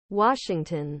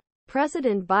Washington.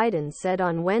 President Biden said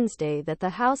on Wednesday that the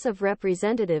House of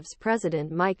Representatives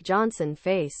President Mike Johnson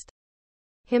faced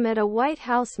him at a White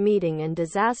House meeting and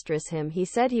disastrous him. He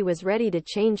said he was ready to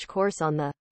change course on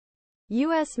the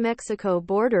U.S.-Mexico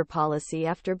border policy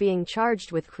after being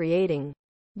charged with creating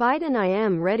Biden. I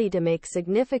am ready to make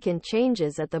significant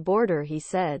changes at the border, he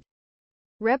said.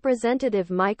 Representative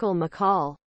Michael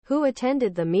McCaul, who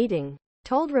attended the meeting,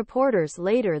 told reporters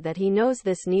later that he knows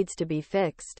this needs to be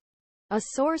fixed. A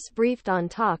source briefed on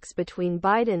talks between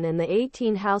Biden and the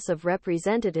 18 House of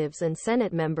Representatives and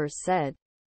Senate members said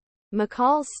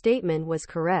McCaul's statement was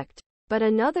correct, but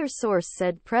another source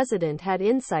said President had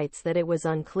insights that it was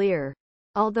unclear.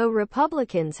 Although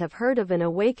Republicans have heard of an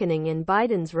awakening in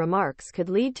Biden's remarks could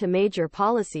lead to major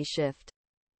policy shift.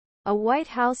 A White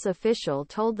House official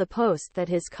told the Post that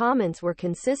his comments were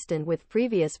consistent with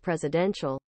previous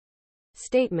presidential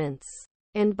statements.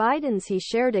 And Biden's. He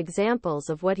shared examples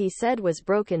of what he said was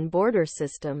broken border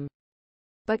system.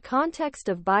 But context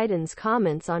of Biden's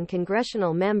comments on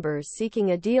congressional members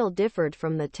seeking a deal differed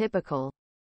from the typical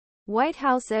White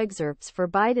House excerpts for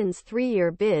Biden's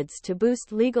three-year bids to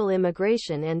boost legal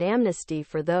immigration and amnesty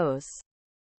for those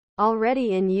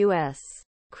already in U.S.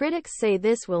 Critics say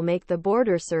this will make the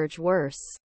border surge worse.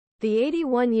 The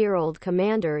 81-year-old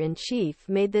commander-in-chief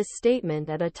made this statement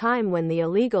at a time when the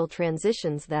illegal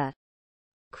transitions that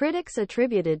critics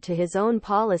attributed to his own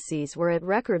policies were at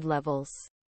record levels.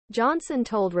 Johnson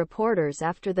told reporters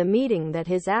after the meeting that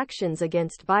his actions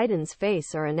against Biden's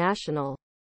face are a national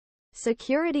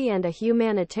security and a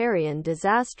humanitarian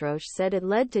disastrous. Said it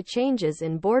led to changes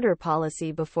in border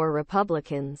policy before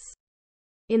Republicans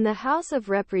in the House of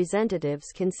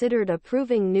Representatives considered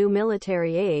approving new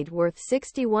military aid worth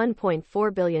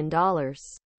 $61.4 billion.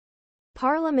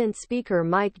 Parliament Speaker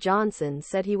Mike Johnson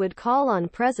said he would call on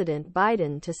President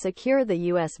Biden to secure the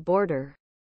U.S. border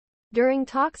during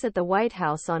talks at the White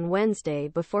House on Wednesday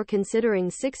before considering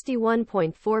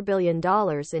 $61.4 billion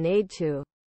in aid to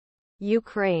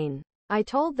Ukraine. I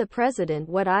told the president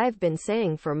what I've been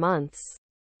saying for months.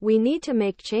 We need to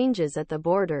make changes at the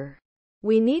border.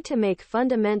 We need to make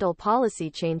fundamental policy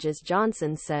changes,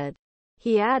 Johnson said.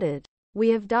 He added, we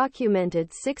have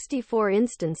documented 64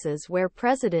 instances where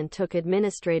President took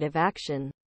administrative action,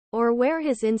 or where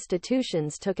his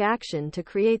institutions took action to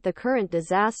create the current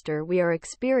disaster we are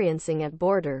experiencing at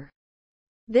border.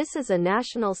 This is a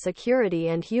national security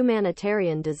and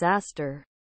humanitarian disaster.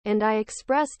 And I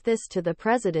expressed this to the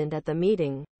president at the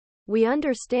meeting. We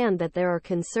understand that there are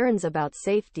concerns about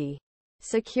safety,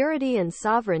 security and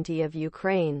sovereignty of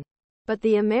Ukraine. But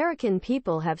the American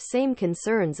people have same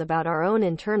concerns about our own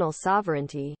internal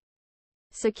sovereignty,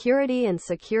 security and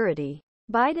security.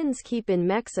 Biden's keep in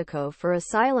Mexico for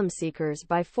asylum seekers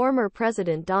by former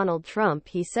President Donald Trump.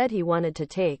 He said he wanted to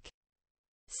take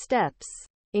steps,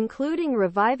 including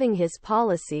reviving his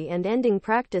policy and ending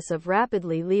practice of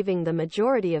rapidly leaving the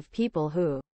majority of people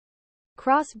who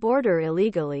cross border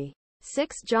illegally.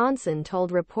 Johnson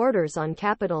told reporters on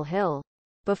Capitol Hill.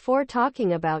 Before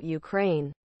talking about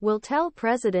Ukraine, we'll tell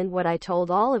President what I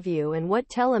told all of you and what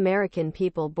tell American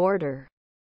people. Border.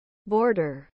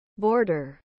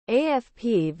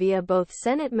 AFP via both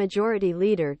Senate Majority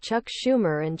Leader Chuck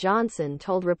Schumer and Johnson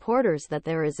told reporters that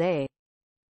there is a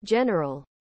general